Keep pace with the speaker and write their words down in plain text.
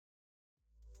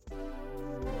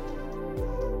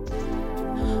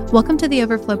Welcome to the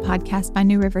Overflow Podcast by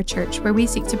New River Church, where we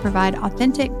seek to provide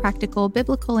authentic, practical,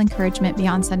 biblical encouragement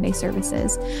beyond Sunday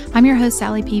services. I'm your host,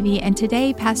 Sally Peavy, and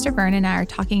today Pastor Vern and I are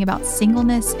talking about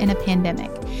singleness in a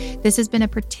pandemic. This has been a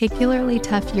particularly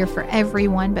tough year for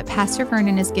everyone, but Pastor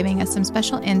Vernon is giving us some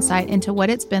special insight into what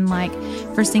it's been like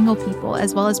for single people,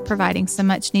 as well as providing some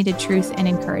much-needed truth and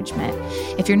encouragement.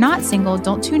 If you're not single,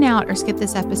 don't tune out or skip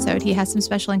this episode. He has some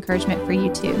special encouragement for you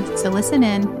too. So listen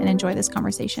in and enjoy this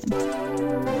conversation.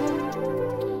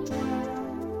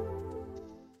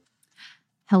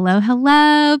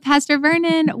 Hello, Pastor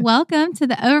Vernon. Welcome to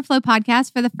the Overflow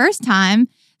Podcast for the first time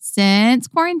since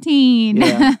quarantine.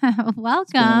 Yeah. Welcome.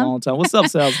 It's been a long time. What's up,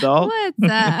 Sal's dog? What's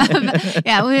up?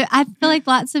 I feel like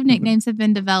lots of nicknames have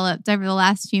been developed over the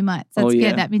last few months. That's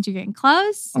good. That means you're getting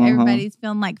close. Everybody's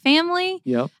feeling like family.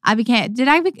 Yep.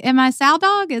 Am I Sal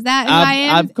Dog? Is that who I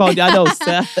am? I've called you. I know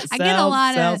Sal. I get a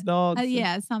lot Sal's of dog.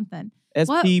 Something.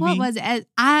 SPV. What was it?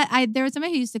 There was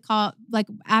somebody who used to call, like,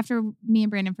 after me and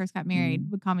Brandon first got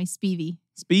married, would call me Spivey.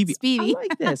 Spivey. I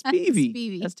like that. Spivey.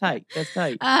 Spivey. That's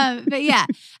tight. But yeah,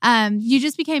 you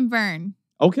just became Vern.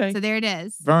 Okay. So there it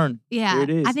is. Vern. Yeah. There it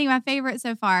is. I think my favorite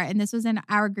so far, and this was in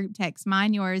our group text,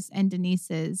 mine, yours, and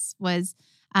Denise's, was,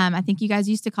 I think you guys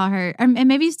used to call her, and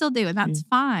maybe you still do, and that's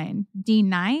fine, D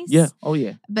Nice. Yeah. Oh,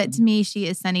 yeah. But to me, she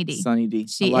is Sunny D. Sunny D.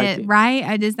 She I like is, it.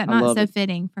 right? Is that not so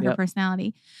fitting for her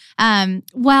personality?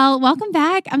 Well, welcome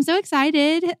back. I'm so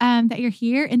excited that you're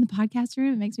here in the podcast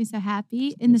room. It makes me so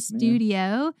happy in the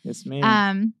studio. Yes,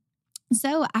 ma'am.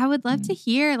 So I would love to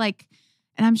hear,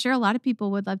 and I'm sure a lot of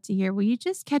people would love to hear, will you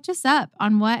just catch us up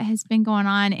on what has been going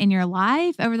on in your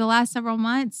life over the last several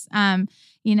months?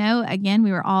 Again,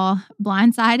 we were all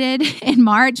blindsided in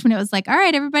March when it was like, all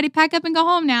right, everybody pack up and go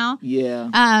home now.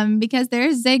 Yeah. Because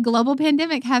there's a global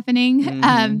pandemic happening.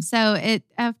 So it,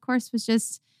 of course, was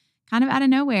just kind of out of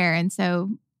nowhere. And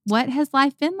so what has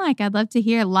life been like? I'd love to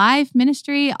hear life,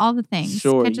 ministry, all the things.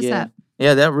 Sure. Catch us up.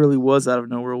 Yeah, that really was out of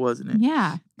nowhere, wasn't it?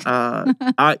 Yeah.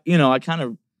 I kind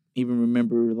of even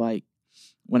remember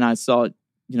when I saw it,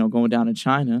 going down to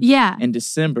China. Yeah. In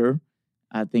December,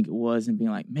 I think it was, and being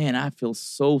like, man, I feel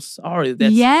so sorry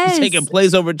that's taking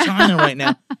place over China right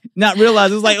now. Not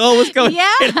realizing it's like, oh, what's going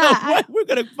on? We're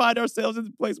going to find ourselves in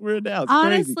the place we're in now. It's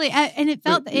honestly, crazy. And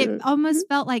it almost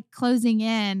felt like closing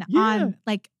in on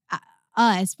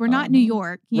us. We're not New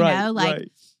York, you know, Right.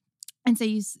 And so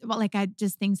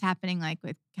things happening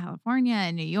with California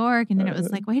and New York, and then it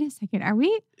was like, wait a second, are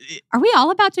we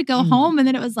all about to go home? And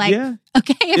then it was like,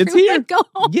 okay, it's here. Go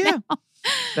home. Yeah, now.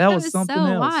 that was something so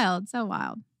else.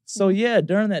 wild. So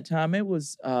during that time, it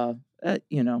was that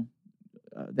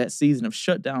season of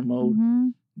shutdown mode.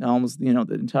 Almost the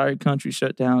entire country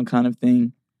shut down, kind of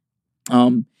thing.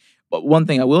 But one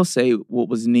thing I will say, what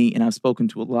was neat, and I've spoken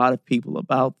to a lot of people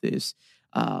about this,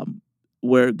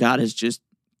 where God has just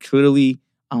clearly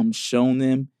shown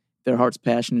them their heart's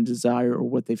passion and desire, or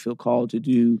what they feel called to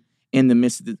do in the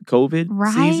midst of the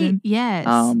COVID season. Yes.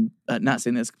 Not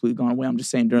saying that's completely gone away. I'm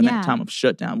just saying during that time of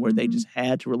shutdown where they just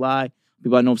had to rely.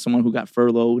 People, I know someone who got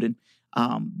furloughed, and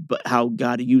but how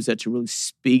God used that to really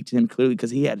speak to him clearly,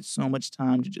 because he had so much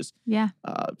time to just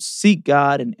seek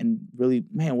God and really,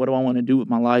 man, what do I want to do with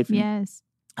my life? And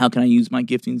how can I use my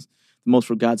giftings the most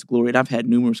for God's glory? And I've had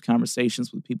numerous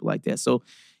conversations with people like that. So,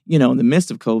 in the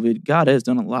midst of COVID, God has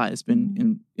done a lot. It's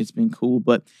been cool.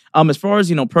 But as far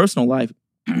as personal life,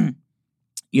 man,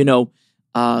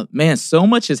 so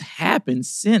much has happened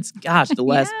since the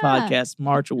last podcast,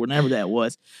 March or whenever that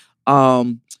was.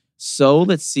 So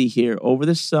let's see here. Over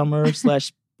the summer /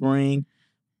 spring,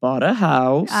 bought a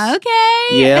house. Okay.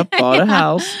 Yeah, bought a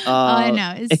house. I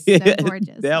know. It's so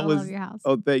gorgeous. I love your house.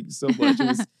 Oh, thank you so much. It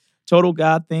was total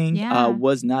God thing.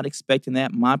 Was not expecting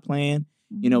that. My plan,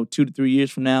 2 to 3 years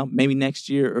from now, maybe next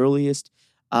year earliest.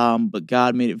 But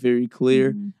God made it very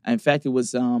clear. In fact, it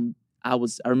was I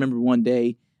remember one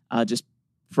day just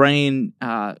praying.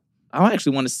 I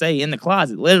actually want to say in the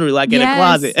closet, literally in a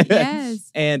closet. Yes.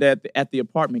 And at the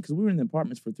apartment, because we were in the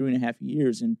apartments for 3.5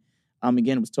 years, and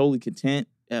again, was totally content.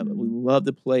 We loved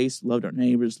the place, loved our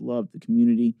neighbors, loved the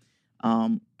community.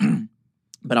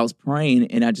 But I was praying,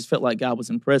 and I just felt like God was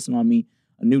impressing on me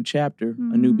a new chapter,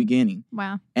 a new beginning.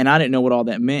 Wow. And I didn't know what all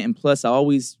that meant. And plus, I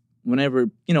always, whenever,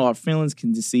 our feelings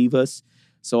can deceive us,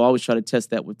 so I always try to test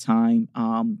that with time,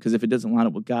 because if it doesn't line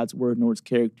up with God's word nor his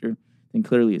character, then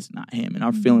clearly it's not him. And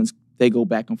our feelings, they go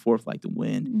back and forth like the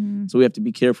wind. So we have to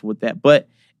be careful with that. But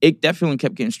that feeling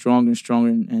kept getting stronger and stronger.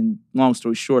 And long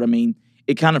story short,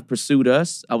 it kind of pursued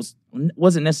us. I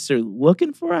wasn't necessarily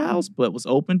looking for a house, but was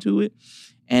open to it.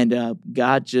 And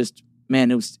God just,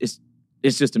 man, it's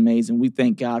just amazing. We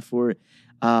thank God for it.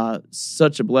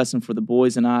 Such a blessing for the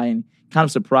boys and I, and kind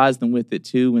of surprised them with it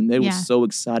too, and they were so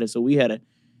excited. So we've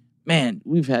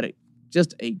had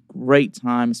just a great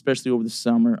time, especially over the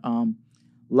summer. A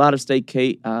lot of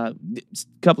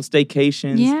couple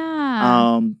staycations.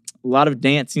 Yeah. A lot of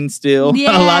dancing still.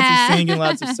 Yeah. Lots of singing,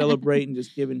 lots of celebrating,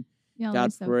 just giving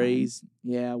God praise. Fun.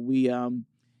 Yeah, we and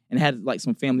had like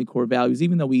some family core values,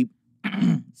 even though we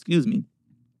excuse me,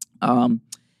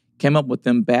 came up with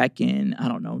them back in, I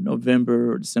don't know,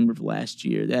 November or December of last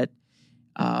year. That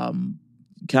kind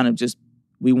of just,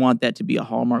 we want that to be a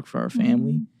hallmark for our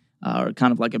family, or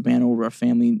kind of like a banner over our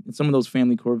family. And some of those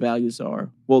family core values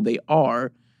they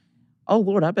are, oh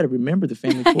Lord, I better remember the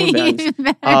family core values.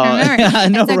 I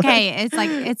know, it's okay. Right?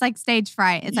 It's like stage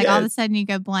fright. It's like all of a sudden you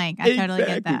go blank. I totally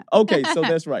get that. Okay, so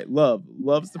that's right.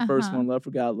 Love's the first one. Love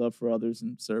for God, love for others,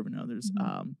 and serving others.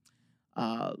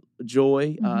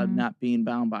 Joy, not being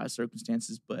bound by our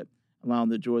circumstances, but allowing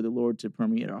the joy of the Lord to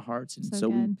permeate our hearts. And so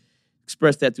we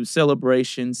express that through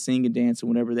celebration, sing and dance, and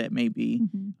whatever that may be.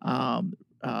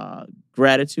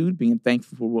 Gratitude, being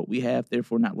thankful for what we have,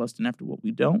 therefore not lusting after what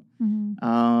we don't.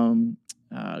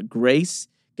 Grace,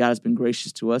 God has been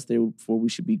gracious to us, therefore we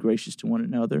should be gracious to one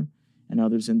another and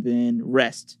others. And then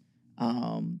rest,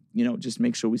 just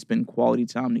make sure we spend quality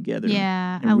time together.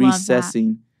 And I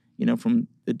recessing, from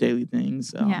the daily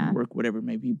things, work, whatever it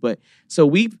may be. But so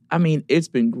it's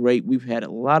been great. We've had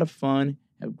a lot of fun,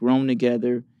 have grown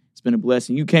together. It's been a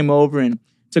blessing. You came over and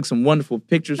took some wonderful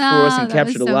pictures for us and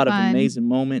captured a lot of amazing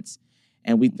moments.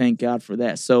 And we thank God for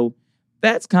that. So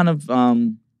that's kind of,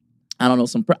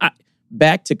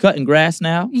 back to cutting grass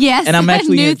now. Yes. And I'm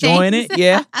actually enjoying it.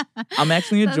 Yeah. I'm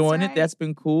actually enjoying it. That's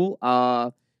been cool.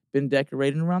 Been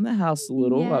decorating around the house a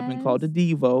little. Yes. I've been called a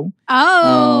Devo.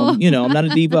 Oh. I'm not a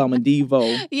diva. I'm a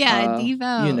Devo. Yeah, a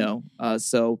Devo.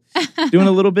 So doing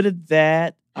a little bit of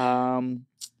that.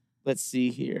 Let's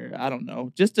see here. I don't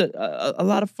know. Just a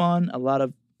lot of fun, a lot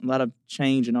of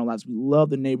change in our lives. We love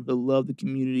the neighborhood, love the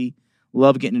community,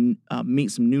 love getting to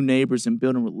meet some new neighbors and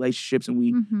building relationships. And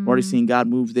we've already seen God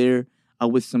move there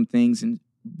with some things, and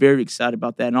very excited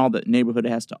about that and all the neighborhood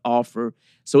has to offer.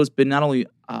 So it's been not only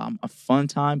a fun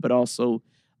time, but also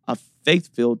a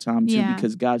faith-filled time too,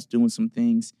 because God's doing some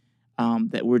things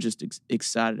that we're just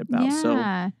excited about.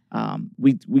 Yeah. So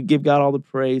we give God all the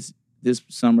praise. This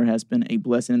summer has been a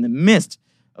blessing in the midst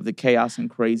of the chaos and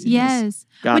craziness. Yes.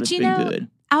 God has been good.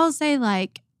 I will say,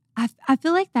 I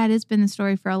feel like that has been the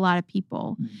story for a lot of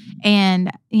people.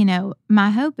 And, my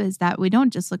hope is that we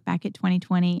don't just look back at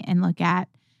 2020 and look at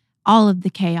all of the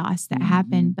chaos that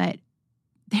happened, but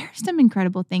there's some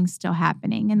incredible things still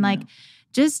happening. And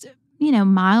just,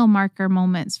 mile marker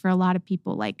moments for a lot of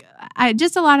people.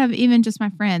 Just a lot of even just my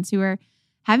friends who are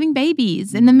having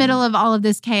babies in the middle of all of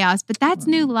this chaos, but that's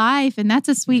new life and that's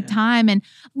a sweet time. And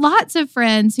lots of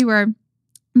friends who are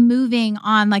moving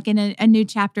on in a new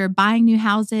chapter, buying new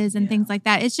houses and things like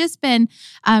that. It's just been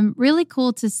really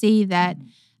cool to see that.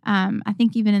 I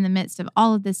think even in the midst of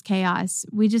all of this chaos,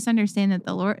 we just understand that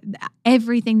the Lord,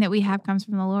 everything that we have comes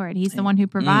from the Lord. He's the one who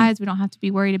provides. We don't have to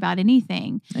be worried about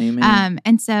anything. Amen.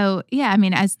 And so,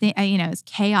 as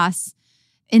chaos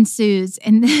ensues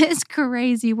in this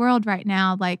crazy world right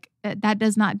now, that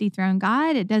does not dethrone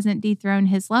God. It doesn't dethrone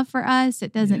His love for us.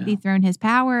 It doesn't dethrone His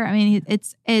power. I mean,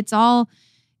 it's all,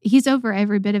 He's over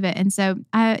every bit of it. And so,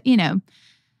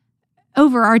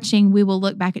 overarching, we will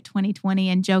look back at 2020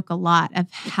 and joke a lot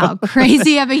of how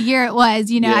crazy of a year it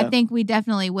was. I think we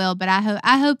definitely will. But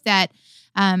I hope that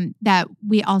that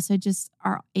we also just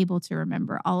are able to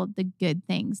remember all of the good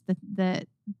things.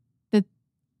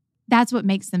 That's what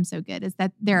makes them so good, is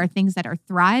that there are things that are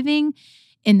thriving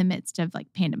in the midst of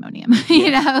pandemonium, which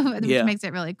makes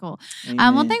it really cool.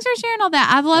 Well, thanks for sharing all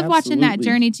that. I've loved watching that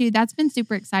journey too. That's been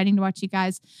super exciting to watch you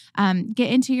guys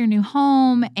get into your new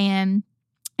home, and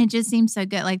it just seems so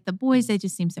good. The boys, they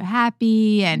just seem so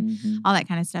happy and all that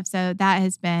kind of stuff. So that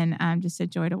has been just a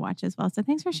joy to watch as well. So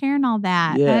thanks for sharing all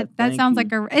that. Yeah, that sounds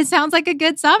it sounds like a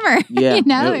good summer. Yeah,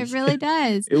 it really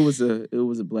does. It was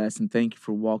a blast, and thank you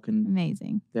for walking.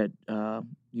 Amazing. That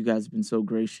you guys have been so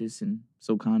gracious and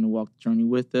so kind to walk the journey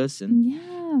with us, and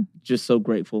just so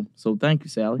grateful. So thank you,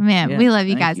 Sally. Man, we love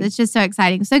you guys. It's just so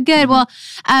exciting. So good. Well,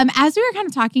 as we were kind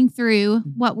of talking through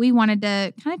what we wanted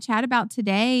to kind of chat about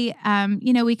today,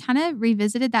 we kind of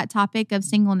revisited that topic of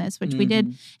singleness, which we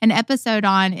did an episode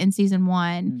on in season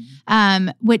 1,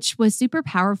 which was super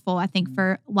powerful, I think,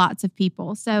 for lots of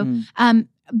people. So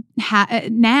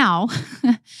now,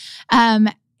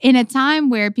 in a time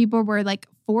where people were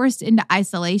forced into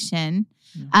isolation,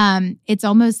 it's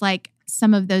almost like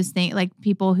some of those things, like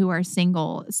people who are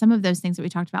single, some of those things that we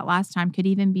talked about last time could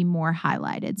even be more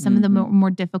highlighted. Some of the more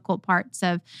difficult parts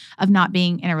of not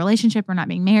being in a relationship or not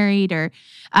being married or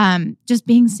just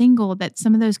being single, that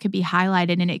some of those could be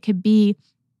highlighted, and it could be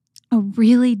a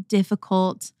really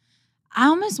difficult, I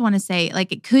almost want to say,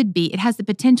 like it has the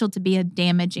potential to be a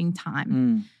damaging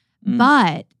time.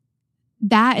 But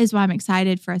that is why I'm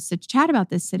excited for us to chat about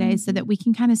this today, so that we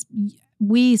can kind of,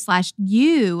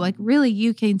 you, like really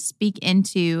you can speak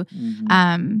into,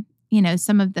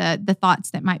 some of the thoughts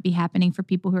that might be happening for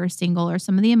people who are single, or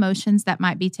some of the emotions that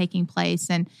might be taking place,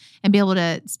 and be able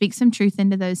to speak some truth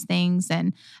into those things,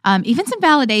 and even some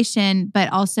validation,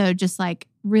 but also just like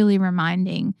really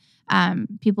reminding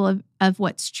people of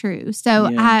what's true. So,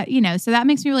 so that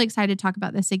makes me really excited to talk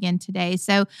about this again today.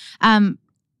 So,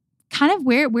 kind of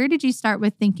where did you start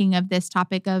with thinking of this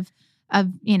topic of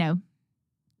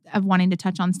wanting to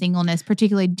touch on singleness,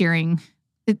 particularly during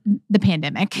the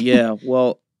pandemic? Yeah,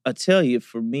 well, I tell you,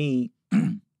 for me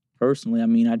personally, I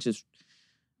mean, I just,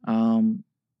 when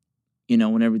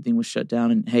everything was shut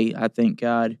down, and hey, I thank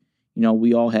God,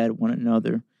 we all had one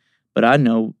another. But I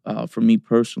know for me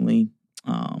personally,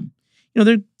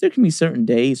 there can be certain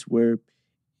days where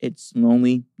it's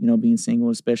lonely, being single,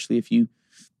 especially if you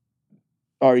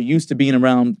are used to being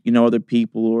around, other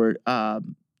people, or,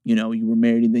 you were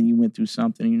married and then you went through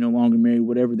something and you're no longer married,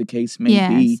 whatever the case may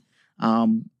be.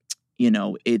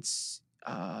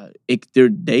 There are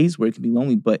days where it can be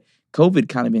lonely, but COVID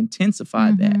kind of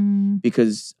intensified that,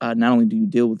 because not only do you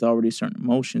deal with already certain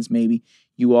emotions, maybe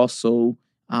you also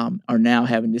are now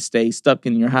having to stay stuck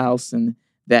in your house and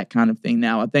that kind of thing.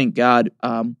 Now, I thank God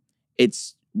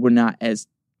we're not as,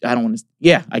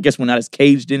 I guess we're not as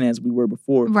caged in as we were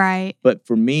before. Right. But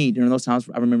for me, during those times,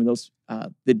 I remember those,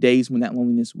 the days when that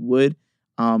loneliness would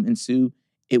ensue,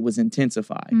 it was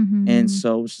intensified. And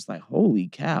so it's just like, holy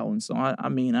cow. And so,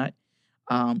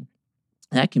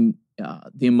 that can,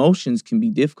 the emotions can be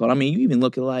difficult. I mean, you even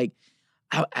look at like,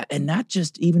 and not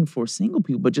just even for single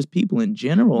people, but just people in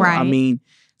general. Right. I mean,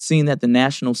 seeing that the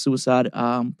National Suicide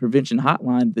Prevention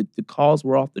Hotline, the calls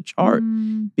were off the chart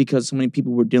because so many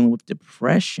people were dealing with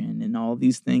depression and all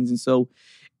these things. And so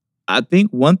I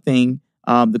think one thing,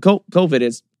 the COVID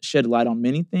has shed light on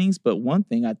many things, but one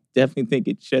thing I definitely think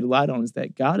it shed light on is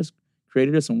that God has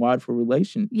created us and wired for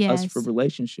us for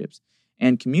relationships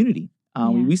and community.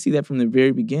 We see that from the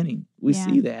very beginning. We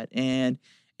see that, and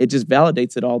it just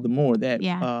validates it all the more that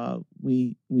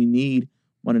we need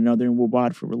one another, and we're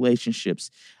wired for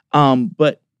relationships.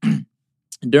 But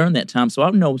during that time, so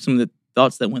I know some of the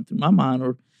thoughts that went through my mind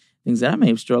or things that I may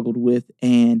have struggled with.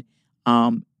 And,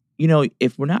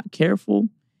 if we're not careful,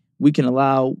 we can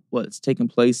allow what's taking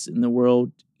place in the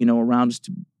world, around us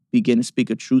to begin to speak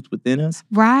a truth within us.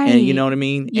 Right. And you know what I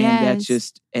mean? Yes. And that's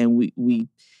just, and we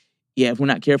if we're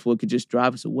not careful, it could just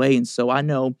drive us away. And so I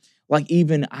know, like,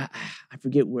 even, I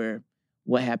forget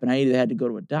what happened. I either had to go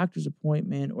to a doctor's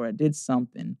appointment or I did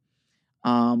something.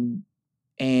 And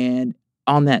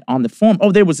on the form,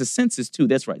 there was a census too.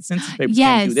 That's right. Census papers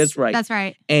came too. That's right. That's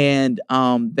right. And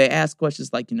they asked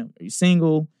questions like, are you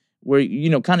single? Where,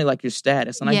 kind of like your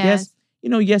status. And I guess,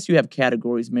 yes, you have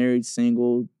categories: married,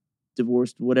 single,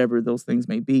 divorced, whatever those things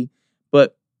may be.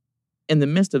 But in the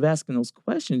midst of asking those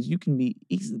questions, you can be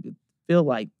easily feel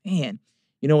like, man,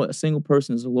 a single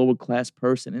person is a lower class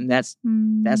person, and that's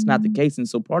not the case. And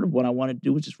so part of what I want to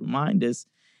do is just remind us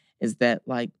is that,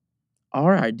 like,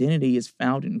 our identity is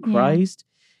found in Christ,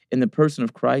 in the person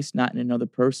of Christ, not in another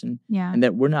person, and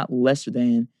that we're not lesser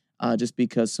than just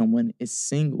because someone is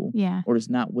single or is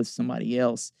not with somebody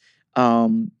else.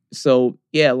 So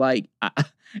like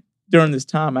during this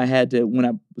time, I had to, when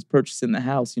I was purchasing the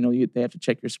house, they have to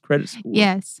check your credit score.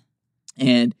 Yes.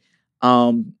 And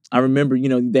I remember,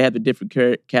 they have the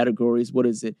different categories. What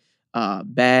is it?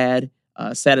 Bad,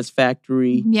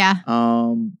 satisfactory,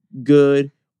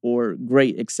 good, or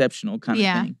great, exceptional kind of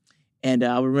thing. And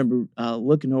I remember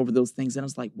looking over those things, and I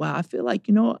was like, wow, I feel like,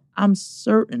 I'm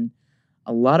certain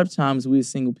a lot of times we as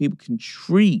single people can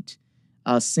treat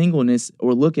singleness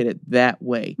or look at it that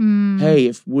way. Hey,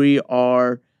 if we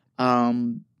are,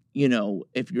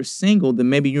 if you're single, then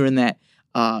maybe you're in that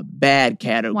bad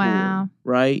category,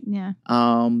 right? Yeah.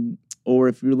 Or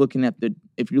if you're looking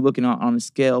on a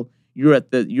scale, you're at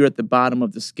the bottom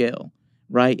of the scale,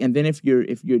 right? And then if you're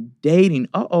dating,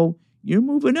 you're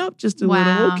moving up just a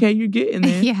little. Okay, you're getting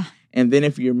there. Yeah. And then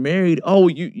if you're married,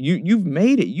 you've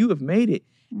made it. You have made it.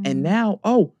 And now,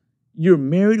 you're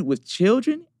married with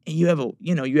children, and you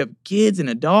have kids and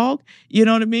a dog. You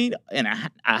know what I mean? And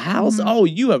a house.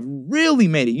 You have really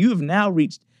made it. You have now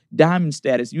reached diamond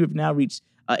status. You have now reached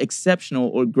exceptional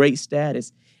or great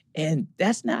status. And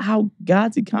that's not how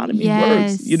God's economy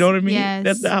works. You know what I mean? Yes.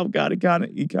 That's not how God's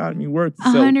economy works.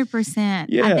 100%.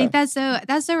 Yeah. I think that's so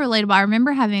relatable. I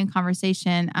remember having a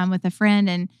conversation with a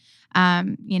friend,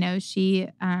 and she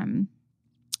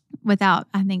without,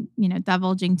 I think,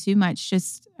 divulging too much,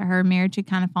 just her marriage had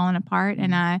kind of fallen apart,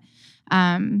 and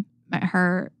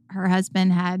her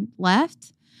husband had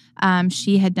left.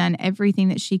 She had done everything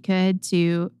that she could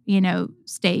to,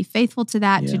 stay faithful to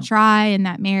that, to try in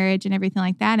that marriage and everything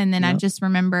like that. And then I just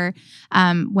remember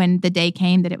when the day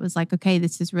came that it was like, okay,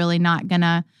 this is not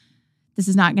gonna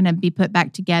be put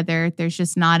back together. There's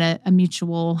just not a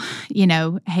mutual,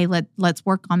 hey, let's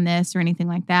work on this or anything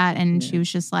like that. And she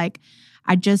was just like,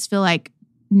 I just feel like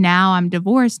now I'm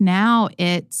divorced. Now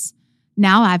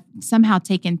I've somehow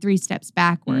taken 3 steps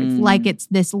backwards. Like it's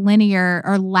this linear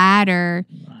or ladder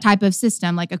type of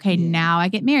system. Like, okay, now I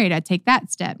get married. I take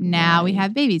that step. Now we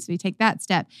have babies. So we take that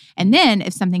step. And then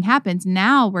if something happens,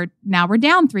 now we're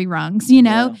down 3 rungs,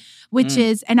 which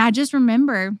is, and I just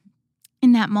remember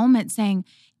in that moment saying,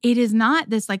 it is not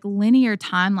this like linear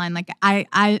timeline. Like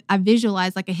I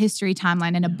visualize like a history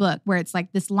timeline in a book where it's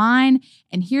like this line,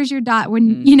 and here's your dot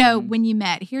when, when you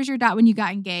met, here's your dot when you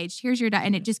got engaged, here's your dot,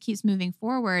 and it just keeps moving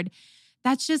forward.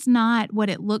 That's just not what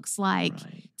it looks like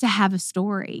to have a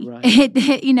story.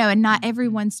 And not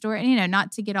everyone's story,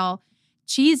 not to get all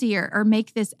cheesy or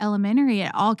make this elementary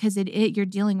at all, because you're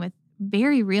dealing with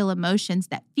very real emotions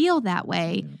that feel that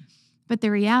way. But the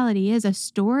reality is, a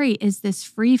story is this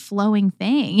free-flowing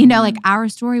thing. Like our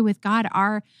story with God,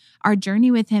 our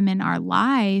journey with Him in our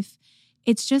life,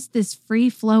 it's just this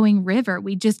free-flowing river.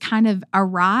 We just kind of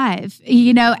arrive,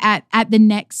 at the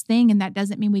next thing. And that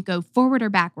doesn't mean we go forward or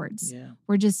backwards. Yeah.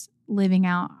 We're just living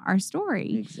out our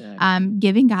story. Exactly.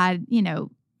 Giving God,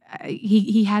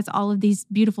 He has all of these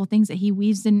beautiful things that He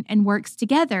weaves and works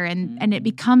together. And it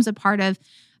becomes a part of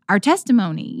our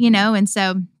testimony, And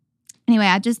so anyway,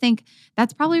 I just think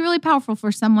that's probably really powerful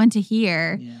for someone to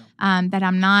hear, that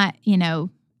I'm not,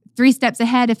 3 steps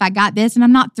ahead if I got this, and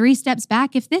I'm not 3 steps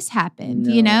back if this happened.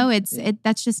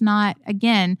 That's just not,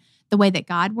 again, the way that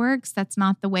God works. That's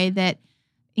not the way that,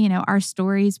 our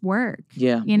stories work.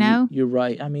 Yeah. You're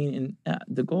right. I mean,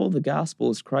 the goal of the gospel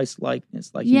is Christ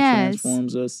likeness. Like He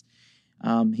transforms us.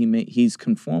 He's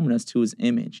conforming us to His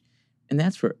image. And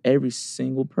that's for every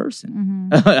single person.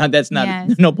 That's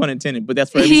not, no pun intended, but that's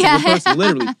for every single person,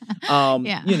 literally.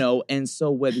 And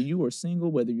so whether you are single,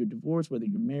 whether you're divorced, whether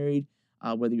you're married,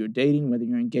 whether you're dating, whether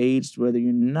you're engaged, whether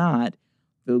you're not,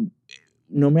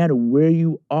 no matter where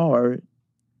you are,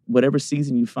 whatever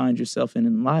season you find yourself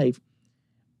in life,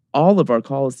 all of our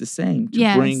call is the same,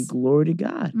 to bring glory to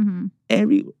God.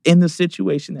 In the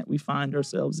situation that we find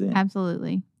ourselves in.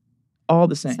 Absolutely. All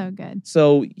the same. So good.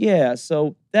 So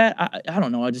that, I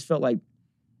don't know. I just felt like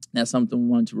that's something we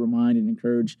wanted to remind and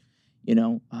encourage,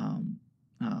 anyone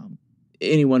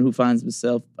who finds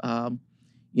themselves, at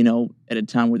a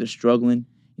time where they're struggling,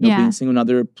 being single. Now,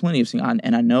 there are plenty of single,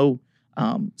 and I know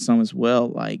some as well,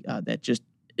 like that just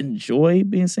enjoy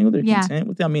being single. They're content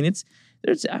with it. I mean, it's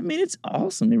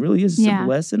awesome. It really is. It's a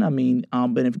blessing. I mean,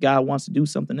 but if God wants to do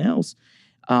something else,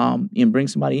 and bring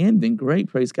somebody in, then great,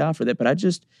 praise God for that. But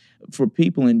for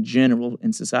people in general,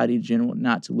 in society in general,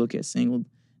 not to look at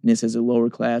singleness as a lower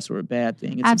class or a bad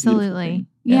thing. It's absolutely. A beautiful thing.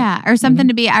 Yeah. Or something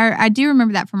to be, I do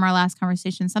remember that from our last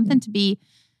conversation, something to be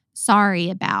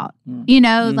sorry about,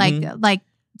 like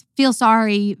feel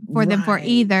sorry for them for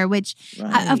either, which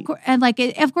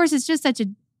of course, it's just such a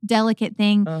delicate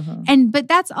thing. But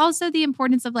that's also the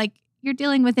importance of like, you're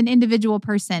dealing with an individual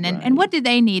person and what do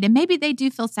they need? And maybe they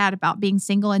do feel sad about being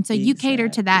single. And so you cater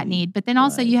to that need. But then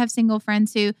also you have single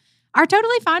friends who are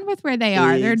totally fine with where they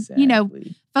are. They're,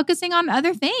 focusing on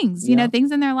other things,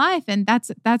 things in their life. And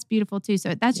that's beautiful too.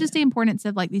 So that's just the importance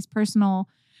of like these personal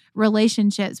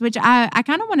relationships, which I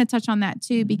kind of want to touch on that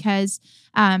too, because,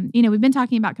 we've been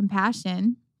talking about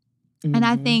compassion. And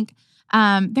I think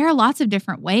there are lots of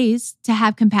different ways to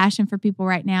have compassion for people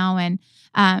right now. And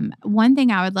one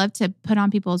thing I would love to put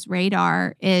on people's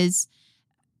radar is,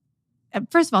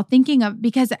 first of all,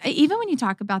 because even when you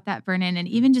talk about that, Vernon, and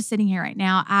even just sitting here right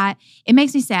now, it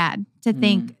makes me sad to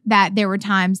think that there were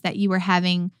times that you were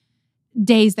having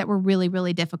days that were really,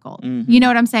 really difficult. You know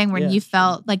what I'm saying? When you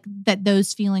felt like that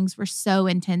those feelings were so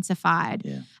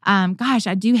intensified. Gosh,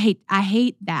 I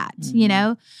hate that,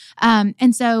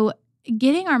 And so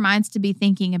getting our minds to be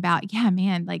thinking about,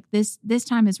 like this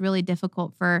time is really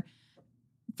difficult for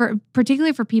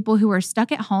particularly for people who are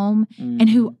stuck at home and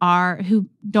who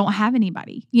don't have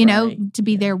anybody, know, to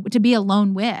be there, to be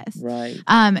alone with. Right.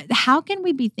 How can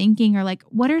we be thinking, or like,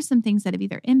 what are some things that have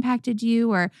either impacted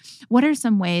you, or what are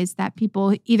some ways that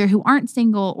people either who aren't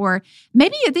single, or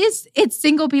maybe it's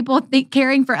single people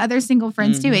caring for other single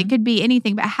friends too. It could be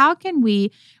anything, but how can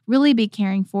we really be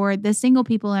caring for the single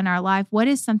people in our life? What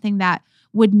is something that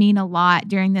would mean a lot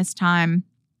during this time,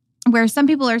 where some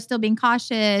people are still being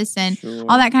cautious and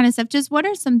all that kind of stuff? Just what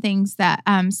are some things that,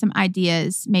 some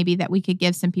ideas maybe that we could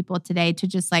give some people today to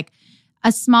just like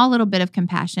a small little bit of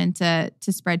compassion to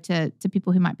spread to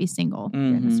people who might be single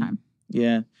during this time?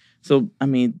 Yeah. So, I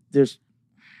mean, there's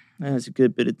a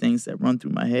good bit of things that run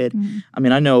through my head. I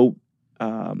mean, I know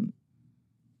for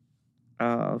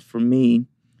me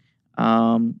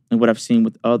and what I've seen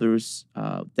with others,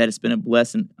 that it's been a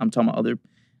blessing. I'm talking about other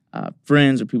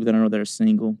friends or people that I know that are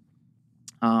single.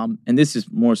 And this is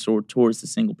more so towards the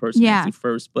single person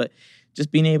first, but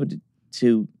just being able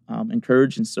to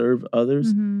encourage and serve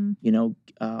others,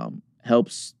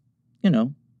 helps,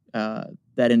 that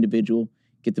individual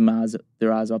get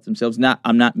their eyes off themselves.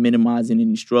 I'm not minimizing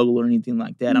any struggle or anything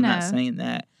like that. I'm not saying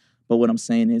that. But what I'm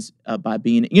saying is by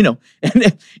being,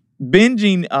 binge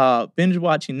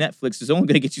watching Netflix is only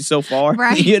going to get you so far.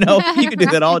 Right. You can do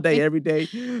that all day, every day,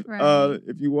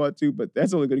 if you want to, but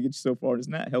that's only going to get you so far. It's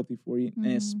not healthy for you, and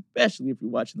especially if you're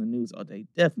watching the news all day,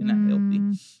 definitely not healthy.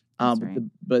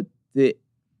 But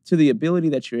the ability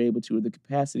that you're able to, or the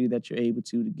capacity that you're able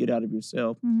to get out of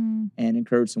yourself and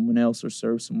encourage someone else or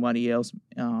serve somebody else,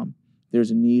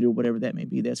 there's a need or whatever that may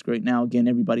be, that's great. Now, again,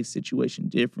 everybody's situation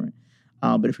different.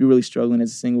 But if you're really struggling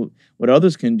as a single, what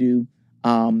others can do,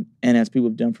 and as people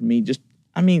have done for me,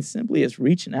 simply as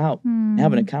reaching out, and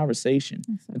having a conversation.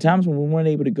 The times when we weren't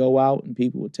able to go out and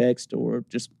people would text or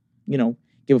just,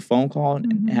 give a phone call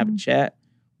and have a chat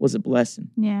was a blessing.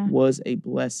 Yeah. Was a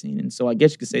blessing. And so I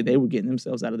guess you could say they were getting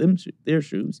themselves out of their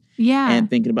shoes. Yeah. And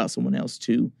thinking about someone else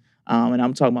too. And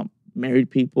I'm talking about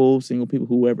married people, single people,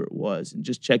 whoever it was, and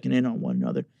just checking in on one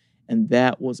another. And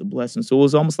that was a blessing. So it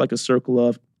was almost like a circle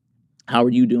of, how are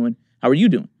you doing? How are you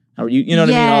doing? How are you? You know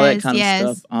what I mean? All that kind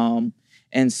of stuff.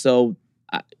 And so,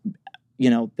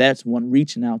 that's one,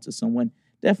 reaching out to someone,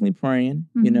 definitely praying,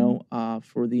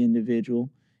 for the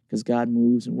individual, because God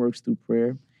moves and works through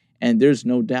prayer. And there's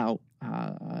no doubt.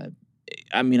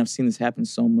 I've seen this happen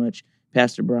so much.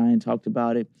 Pastor Brian talked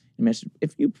about it.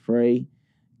 If you pray,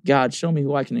 God, show me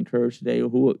who I can encourage today, or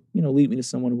who, lead me to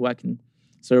someone who I can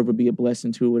serve or be a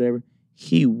blessing to or whatever.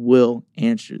 He will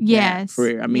answer that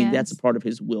prayer. That's a part of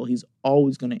his will. He's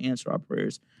always going to answer our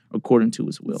prayers according to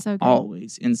his will. So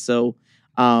always. And so,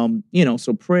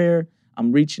 so prayer,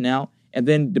 I'm reaching out. And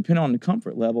then depending on the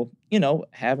comfort level,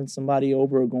 having somebody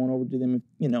over or going over to them,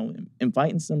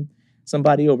 inviting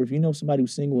somebody over. If you know somebody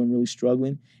who's single and really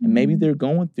struggling, and maybe they're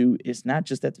going through, it's not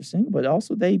just that they're single, but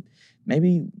also they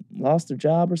maybe lost their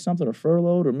job or something, or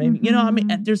furloughed, or maybe,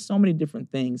 there's so many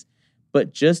different things.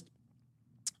 But just,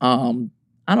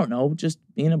 I don't know, just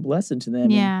being a blessing to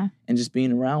them and just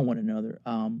being around one another,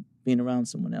 being around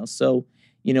someone else. So,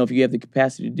 if you have the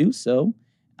capacity to do so,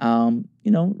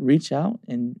 reach out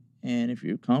and if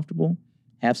you're comfortable,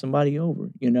 have somebody over,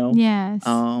 Yes.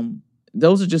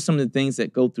 Those are just some of the things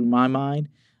that go through my mind.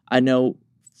 I know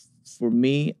for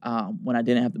me, when I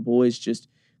didn't have the boys, just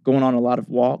going on a lot of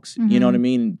walks, you know what I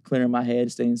mean? And clearing my head,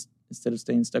 instead of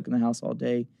staying stuck in the house all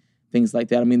day. Things like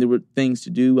that. There were things to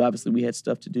do. Obviously, we had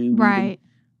stuff to do. Right.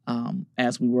 Even,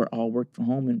 as we were all work from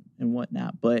home and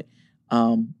whatnot. But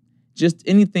just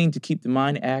anything to keep the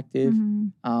mind active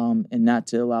and not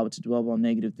to allow it to dwell on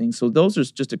negative things. So those are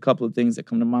just a couple of things that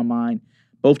come to my mind,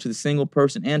 both to the single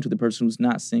person and to the person who's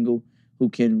not single, who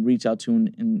can reach out to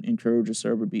and encourage or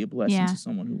serve or be a blessing to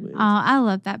someone who is. Oh, I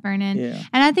love that, Vernon. Yeah.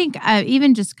 And I think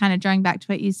even just kind of drawing back to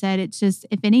what you said, it's just,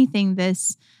 if anything,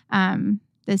 this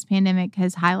pandemic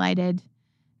has highlighted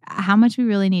how much we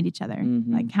really need each other,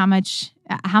 like how much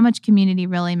community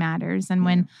really matters. And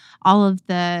when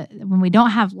when we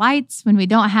don't have lights, when we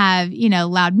don't have,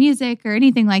 loud music or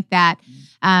anything like that,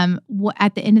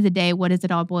 at the end of the day, what does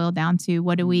it all boil down to?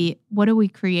 What are we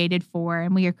created for?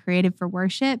 And we are created for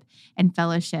worship and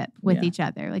fellowship with each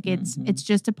other. Like it's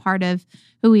just a part of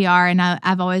who we are. And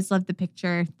I've always loved the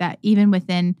picture that even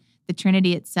within the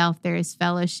Trinity itself, there is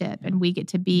fellowship, and we get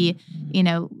to be,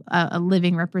 a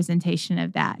living representation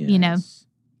of that,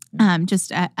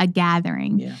 just a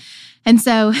gathering. Yeah. And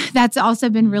so that's also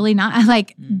been really not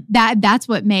like that. That's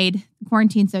what made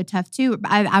quarantine so tough too.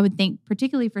 I would think,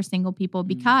 particularly for single people,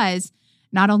 because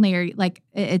not only are like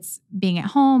it's being at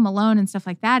home alone and stuff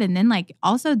like that, and then like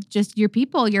also just your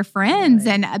people, your friends,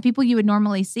 and people you would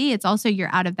normally see. It's also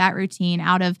you're out of that routine,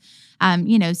 out of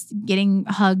getting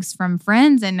hugs from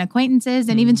friends and acquaintances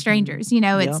and even strangers.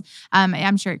 It's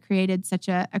I'm sure it created such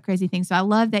a crazy thing. So I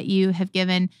love that you have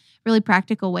given really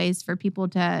practical ways for people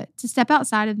to step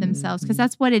outside of themselves, because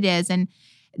that's what it is. And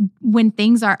when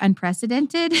things are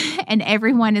unprecedented and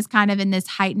everyone is kind of in this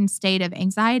heightened state of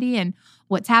anxiety and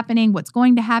what's happening, what's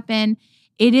going to happen,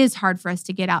 it is hard for us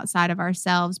to get outside of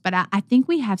ourselves. But I think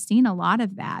we have seen a lot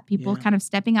of that. People kind of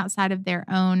stepping outside of their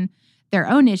own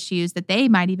issues that they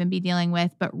might even be dealing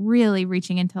with, but really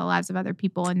reaching into the lives of other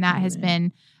people. And that has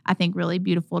been, I think, really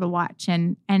beautiful to watch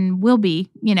and will be,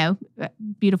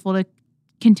 beautiful to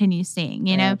continue seeing,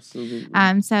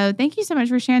 Absolutely. So thank you so much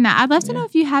for sharing that. I'd love to know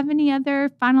if you have any other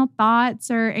final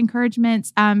thoughts or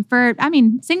encouragements for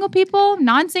single people,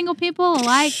 non-single people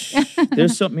alike.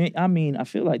 There's something, I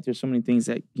feel like there's so many things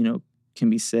that,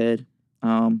 can be said.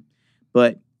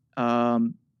 But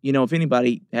if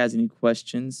anybody has any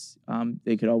questions,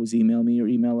 they could always email me or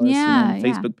email us on the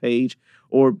Facebook page,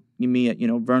 or me at,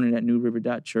 Vernon at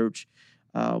newriver.church.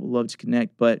 Would love to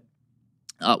connect. But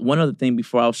one other thing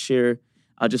before I'll share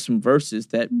just some verses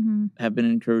that have been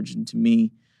encouraging to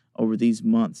me over these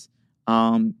months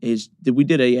is that we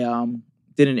did an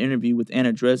interview with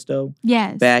Anna Dresdo.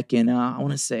 Yes. Back in, I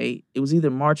want to say, it was either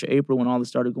March or April when all this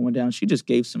started going down. She just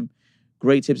gave some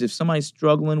great tips. If somebody's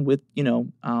struggling with,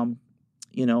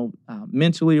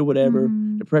 mentally or whatever,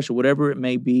 depression, whatever it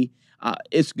may be,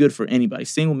 it's good for anybody,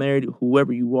 single, married,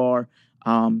 whoever you are.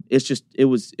 It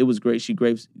was great. She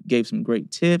gave some great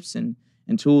tips and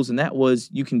tools, and that was,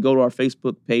 you can go to our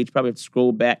Facebook page, probably have to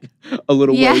scroll back a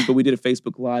little ways, but we did a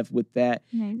Facebook Live with that.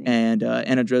 Amazing. And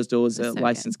Anna Dresdo is a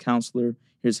licensed counselor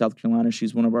here in South Carolina.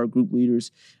 She's one of our group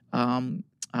leaders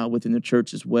within the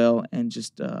church as well, and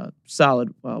just a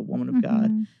solid woman of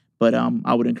God. But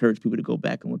I would encourage people to go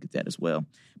back and look at that as well.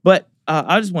 But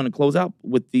I just want to close out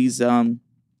with these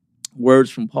words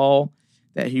from Paul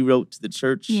that he wrote to the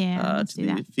church, to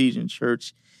the Ephesian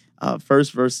church.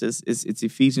 First verse is it's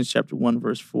Ephesians chapter 1,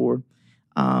 verse 4.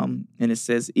 And it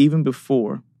says, even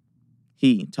before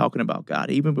he, talking about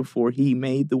God, even before he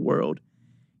made the world,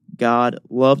 God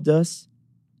loved us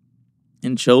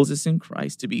and chose us in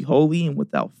Christ to be holy and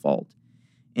without fault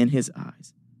in his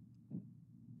eyes.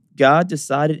 God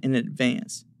decided in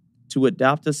advance to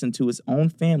adopt us into his own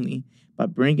family by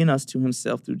bringing us to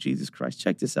himself through Jesus Christ.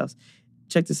 Check this out.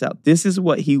 This is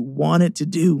what he wanted to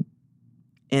do,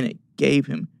 and it gave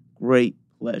him great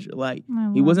pleasure. Like,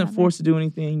 he wasn't forced to do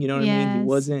anything, you know what I mean? He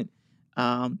wasn't,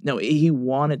 he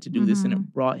wanted to do this, and it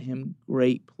brought him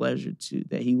great pleasure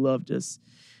that he loved us.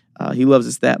 He loves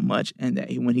us that much, and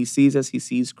that when he sees us, he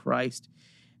sees Christ,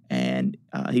 and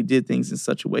he did things in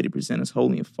such a way to present us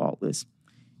holy and faultless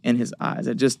in his eyes.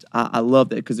 I love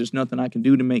that, because there's nothing I can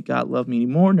do to make God love me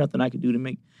anymore, nothing I can do to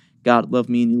make God love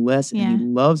me any less, and he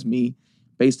loves me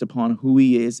based upon who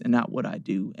he is and not what I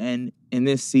do. And in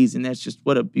this season, that's just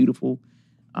what a beautiful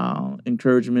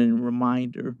encouragement and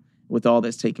reminder with all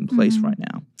that's taking place right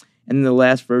now. And then the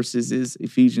last verses is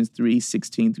Ephesians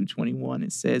 3:16-21.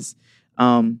 It says,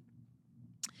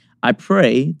 I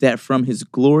pray that from his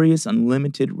glorious,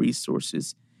 unlimited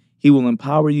resources, he will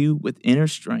empower you with inner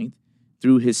strength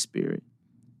through his Spirit.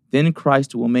 Then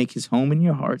Christ will make his home in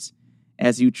your hearts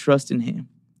as you trust in him.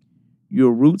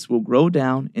 Your roots will grow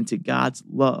down into God's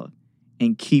love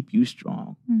and keep you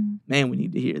strong. Man, we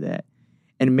need to hear that.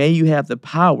 And may you have the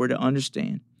power to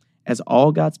understand, as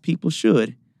all God's people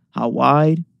should, how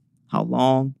wide, how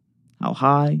long, how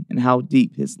high, and how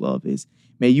deep his love is.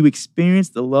 May you experience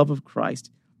the love of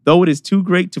Christ, though it is too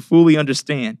great to fully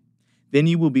understand. Then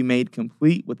you will be made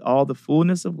complete with all the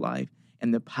fullness of life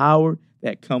and the power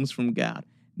that comes from God.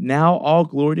 Now all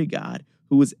glory to God,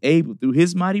 who is able, through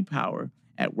his mighty power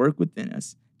at work within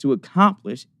us, to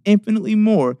accomplish infinitely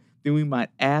more than we might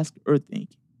ask or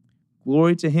think.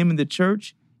 Glory to him in the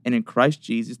church and in Christ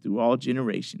Jesus through all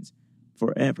generations,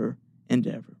 forever and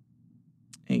ever.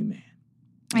 Amen.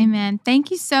 Amen.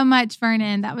 Thank you so much,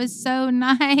 Vernon. That was so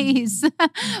nice.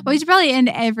 We should probably end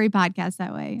every podcast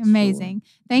that way. Amazing.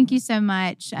 Sure. Thank you so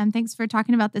much. Thanks for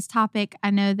talking about this topic. I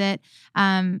know that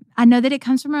it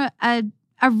comes from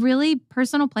a really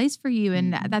personal place for you.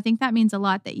 And I think that means a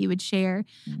lot that you would share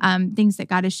things that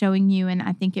God is showing you. And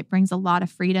I think it brings a lot of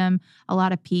freedom, a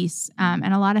lot of peace,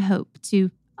 and a lot of hope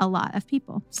to a lot of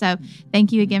people. So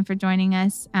thank you again for joining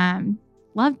us.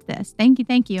 Loved this. Thank you.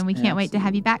 And we can't wait to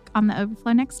have you back on The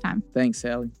Overflow next time. Thanks,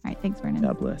 Sally. All right. Thanks, Vernon.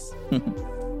 God bless.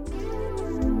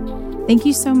 Thank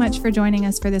you so much for joining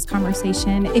us for this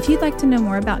conversation. If you'd like to know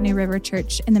more about New River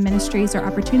Church and the ministries or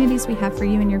opportunities we have for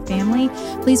you and your family,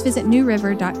 please visit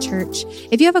newriver.church.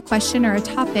 If you have a question or a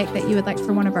topic that you would like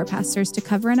for one of our pastors to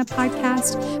cover in a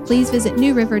podcast, please visit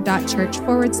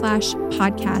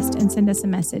newriver.church/podcast and send us a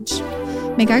message.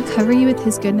 May God cover you with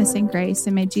his goodness and grace,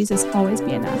 and may Jesus always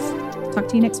be enough. Talk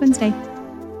to you next Wednesday.